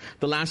prize.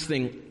 The last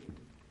thing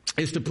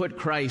is to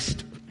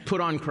put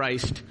on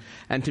Christ,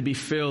 and to be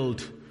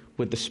filled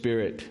with the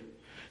Spirit.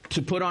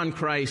 To put on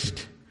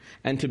Christ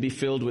and to be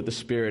filled with the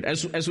Spirit.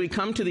 As we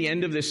come to the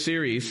end of this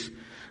series,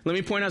 let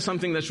me point out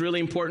something that's really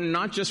important,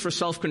 not just for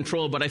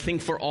self-control, but I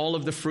think for all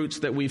of the fruits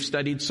that we've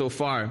studied so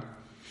far.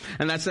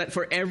 And that's that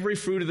for every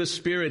fruit of the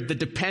Spirit, the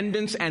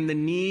dependence and the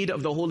need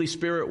of the Holy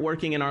Spirit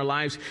working in our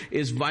lives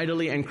is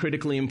vitally and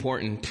critically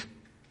important.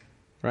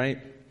 Right?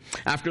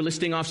 After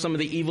listing off some of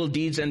the evil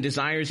deeds and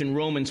desires in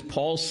Romans,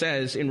 Paul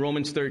says in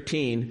Romans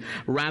 13,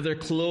 rather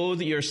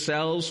clothe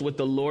yourselves with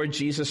the Lord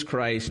Jesus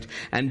Christ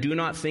and do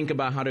not think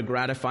about how to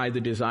gratify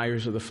the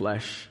desires of the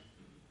flesh.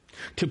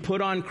 To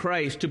put on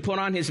Christ, to put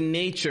on His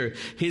nature,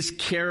 His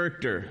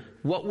character.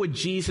 What would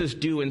Jesus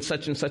do in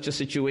such and such a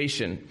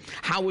situation?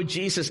 How would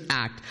Jesus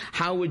act?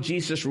 How would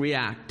Jesus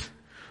react?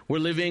 We're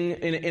living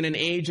in an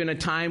age and a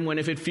time when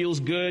if it feels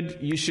good,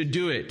 you should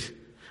do it.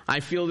 I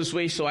feel this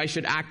way, so I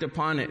should act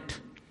upon it.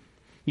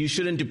 You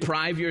shouldn't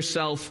deprive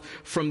yourself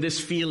from this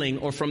feeling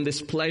or from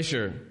this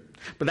pleasure.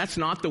 But that's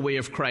not the way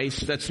of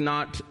Christ. That's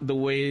not the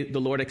way the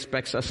Lord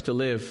expects us to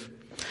live.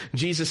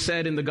 Jesus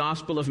said in the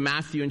Gospel of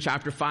Matthew in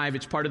chapter 5,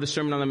 it's part of the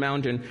Sermon on the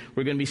Mountain.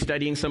 We're going to be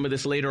studying some of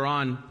this later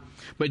on.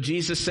 But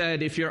Jesus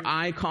said, if your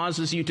eye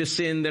causes you to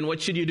sin, then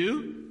what should you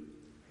do?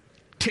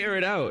 Tear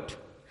it out.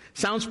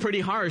 Sounds pretty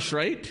harsh,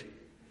 right?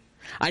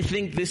 I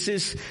think this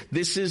is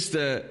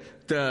the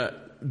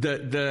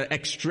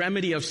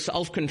extremity of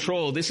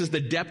self-control. This is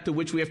the depth to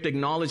which we have to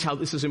acknowledge how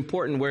this is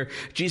important, where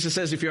Jesus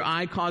says, if your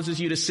eye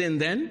causes you to sin,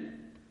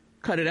 then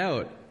cut it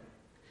out.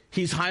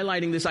 He's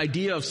highlighting this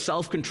idea of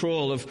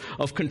self-control,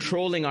 of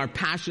controlling our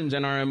passions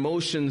and our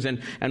emotions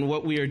and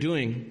what we are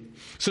doing.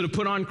 So to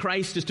put on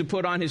Christ is to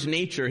put on His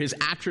nature, His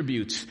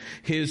attributes,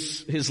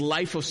 His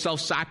life of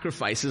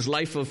self-sacrifice, His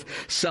life of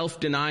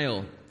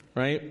self-denial,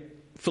 right?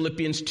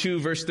 Philippians 2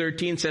 verse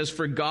 13 says,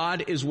 for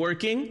God is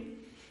working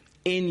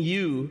in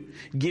you,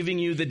 giving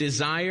you the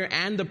desire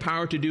and the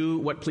power to do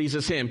what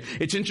pleases Him.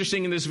 It's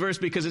interesting in this verse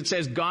because it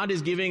says God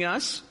is giving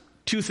us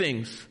two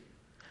things.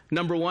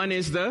 Number one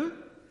is the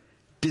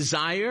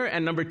desire,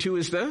 and number two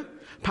is the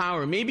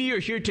power. Maybe you're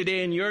here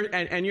today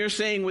and you're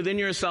saying within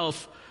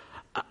yourself,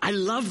 I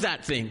love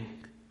that thing.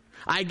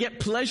 I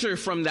get pleasure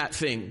from that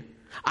thing.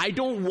 I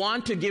don't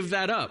want to give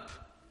that up.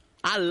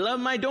 I love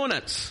my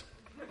donuts.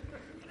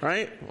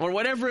 Right? Or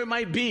whatever it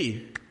might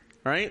be.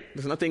 Right?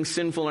 There's nothing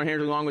sinful or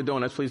inherently wrong with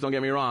donuts. Please don't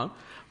get me wrong.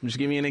 I'm just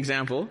giving you an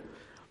example.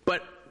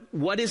 But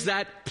what is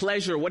that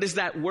pleasure? What is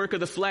that work of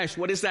the flesh?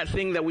 What is that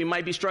thing that we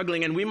might be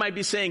struggling? And we might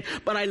be saying,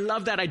 but I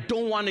love that. I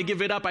don't want to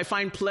give it up. I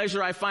find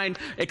pleasure. I find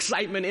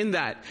excitement in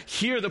that.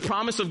 Here, the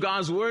promise of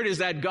God's word is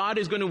that God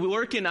is going to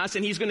work in us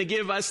and He's going to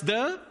give us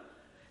the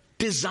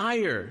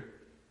desire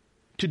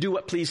to do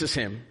what pleases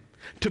Him.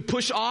 To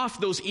push off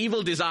those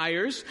evil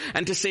desires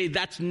and to say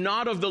that's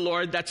not of the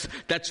Lord,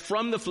 that's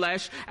from the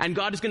flesh, and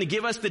God is going to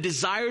give us the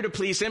desire to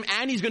please Him,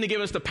 and He's going to give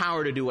us the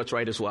power to do what's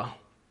right as well.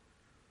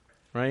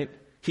 Right?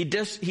 He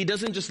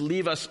doesn't just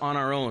leave us on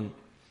our own.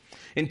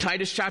 In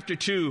Titus chapter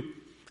 2,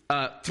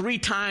 3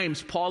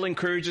 times Paul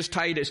encourages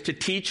Titus to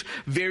teach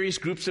various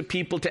groups of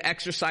people to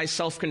exercise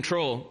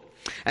self-control.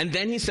 And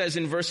then he says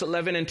in verse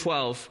 11 and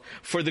 12,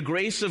 for the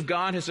grace of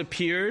God has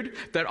appeared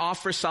that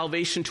offers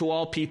salvation to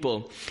all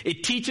people.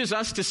 It teaches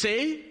us to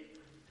say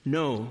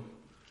no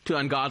to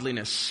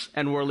ungodliness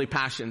and worldly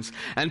passions,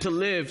 and to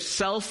live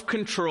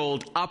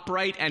self-controlled,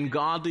 upright, and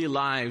godly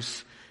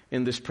lives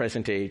in this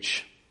present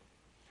age.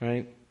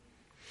 Right?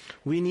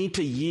 We need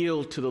to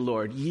yield to the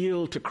Lord,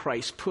 yield to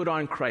Christ, put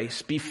on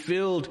Christ, be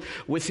filled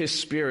with His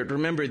Spirit.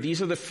 Remember,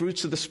 these are the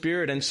fruits of the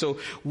Spirit, and so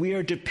we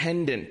are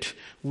dependent.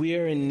 We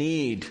are in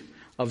need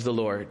of the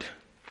Lord.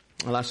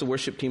 I'll ask the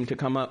worship team to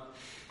come up.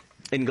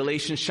 In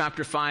Galatians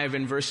chapter 5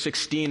 and verse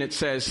 16 it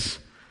says,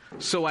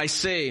 so I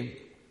say,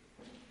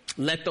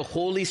 let the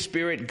Holy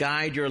Spirit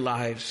guide your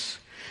lives.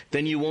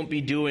 Then you won't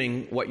be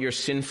doing what your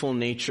sinful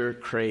nature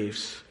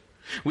craves.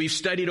 We've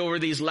studied over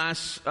these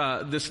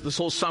this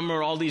whole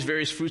summer all these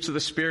various fruits of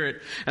the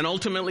Spirit, and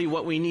ultimately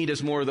what we need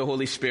is more of the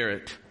Holy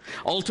Spirit.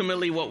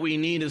 Ultimately what we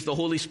need is the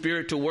Holy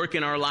Spirit to work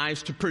in our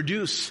lives to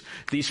produce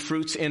these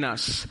fruits in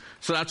us.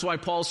 So that's why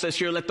Paul says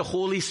here, let the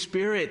Holy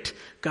Spirit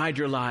guide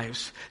your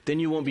lives. Then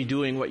you won't be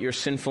doing what your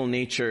sinful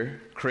nature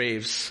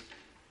craves.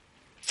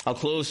 I'll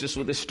close just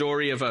with the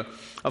story of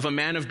a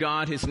man of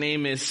God. His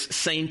name is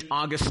Saint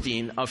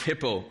Augustine of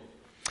Hippo.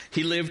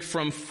 He lived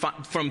from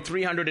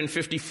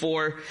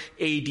 354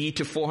 AD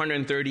to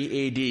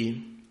 430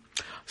 AD.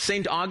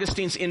 St.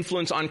 Augustine's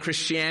influence on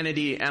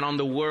Christianity and on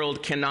the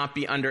world cannot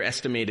be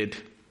underestimated.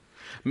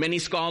 Many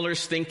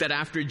scholars think that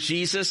after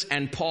Jesus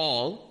and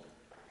Paul,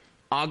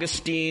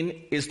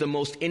 Augustine is the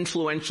most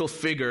influential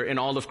figure in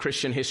all of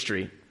Christian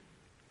history.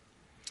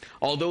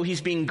 Although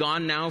he's been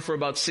gone now for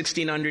about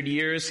 1600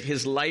 years,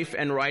 his life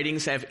and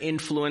writings have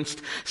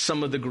influenced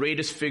some of the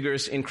greatest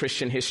figures in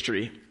Christian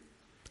history.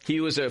 He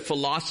was a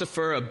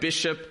philosopher, a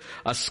bishop,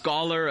 a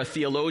scholar, a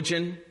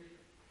theologian.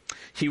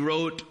 He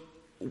wrote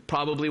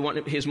Probably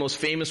his most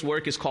famous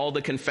work is called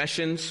The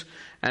Confessions,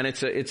 and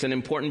it's an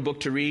important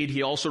book to read.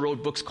 He also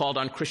wrote books called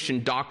On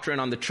Christian Doctrine,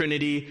 on the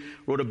Trinity,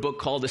 wrote a book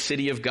called The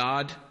City of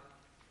God.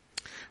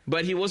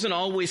 But he wasn't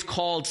always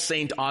called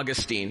St.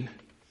 Augustine.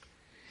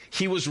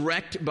 He was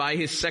wrecked by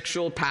his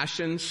sexual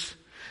passions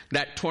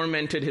that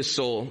tormented his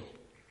soul.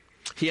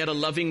 He had a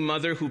loving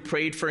mother who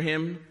prayed for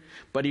him,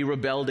 but he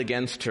rebelled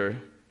against her.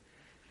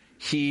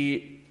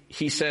 He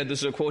said, this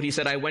is a quote, he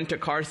said, "I went to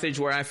Carthage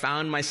where I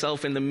found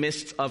myself in the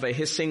midst of a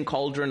hissing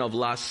cauldron of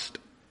lust."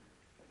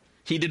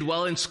 He did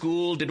well in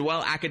school, did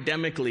well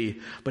academically,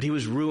 but he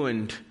was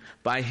ruined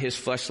by his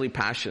fleshly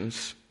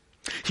passions.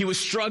 He was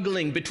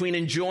struggling between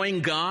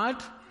enjoying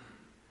God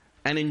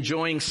and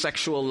enjoying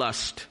sexual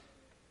lust.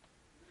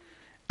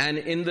 And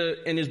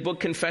in his book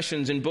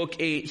Confessions, in book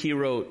 8, he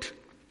wrote,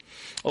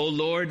 "O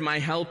Lord, my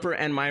helper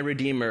and my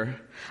redeemer,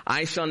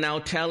 I shall now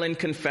tell and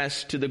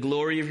confess to the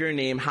glory of your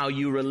name how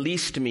you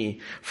released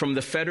me from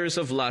the fetters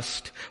of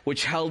lust,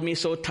 which held me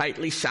so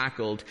tightly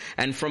shackled,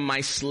 and from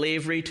my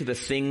slavery to the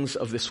things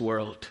of this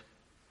world."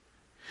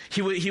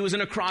 He was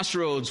in a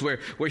crossroads where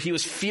he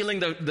was feeling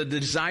the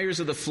desires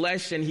of the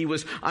flesh, and he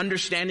was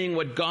understanding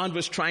what God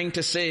was trying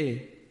to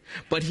say.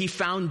 But he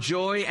found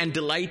joy and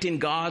delight in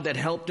God that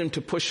helped him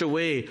to push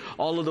away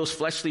all of those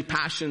fleshly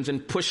passions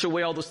and push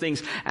away all those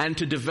things and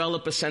to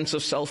develop a sense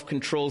of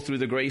self-control through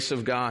the grace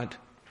of God.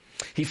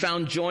 He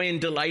found joy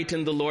and delight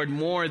in the Lord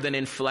more than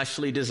in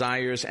fleshly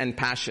desires and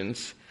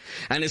passions.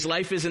 And his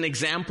life is an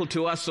example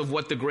to us of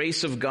what the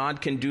grace of God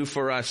can do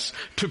for us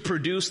to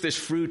produce this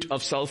fruit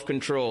of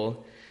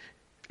self-control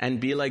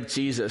and be like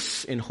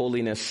Jesus in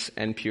holiness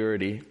and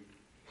purity.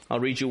 I'll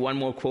read you one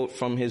more quote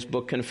from his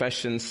book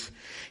Confessions.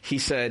 He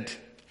said,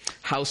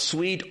 "How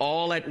sweet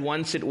all at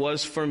once it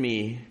was for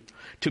me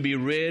to be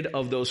rid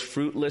of those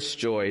fruitless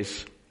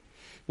joys,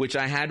 which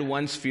I had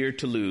once feared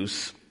to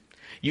lose.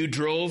 You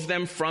drove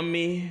them from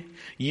me,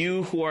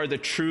 you who are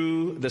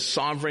the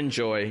sovereign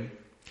joy.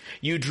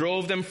 You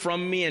drove them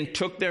from me and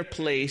took their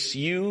place,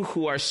 you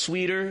who are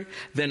sweeter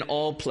than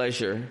all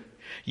pleasure,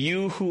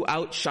 you who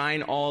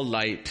outshine all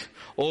light.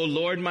 O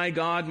Lord my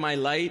God, my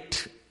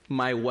light,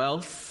 my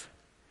wealth,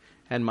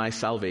 and my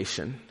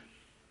salvation."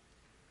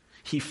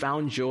 He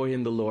found joy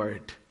in the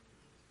Lord,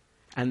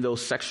 and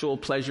those sexual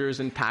pleasures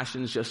and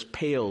passions just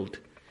paled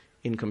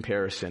in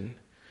comparison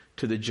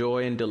to the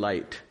joy and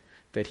delight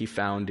that he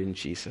found in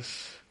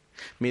Jesus.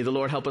 May the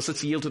Lord help us.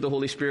 Let's yield to the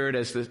Holy Spirit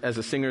as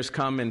the singers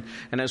come and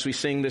as we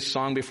sing this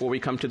song before we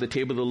come to the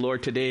table of the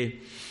Lord today.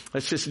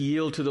 Let's just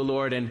yield to the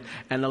Lord and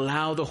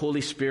allow the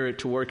Holy Spirit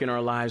to work in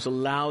our lives.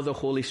 Allow the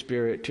Holy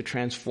Spirit to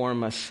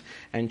transform us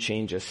and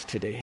change us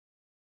today.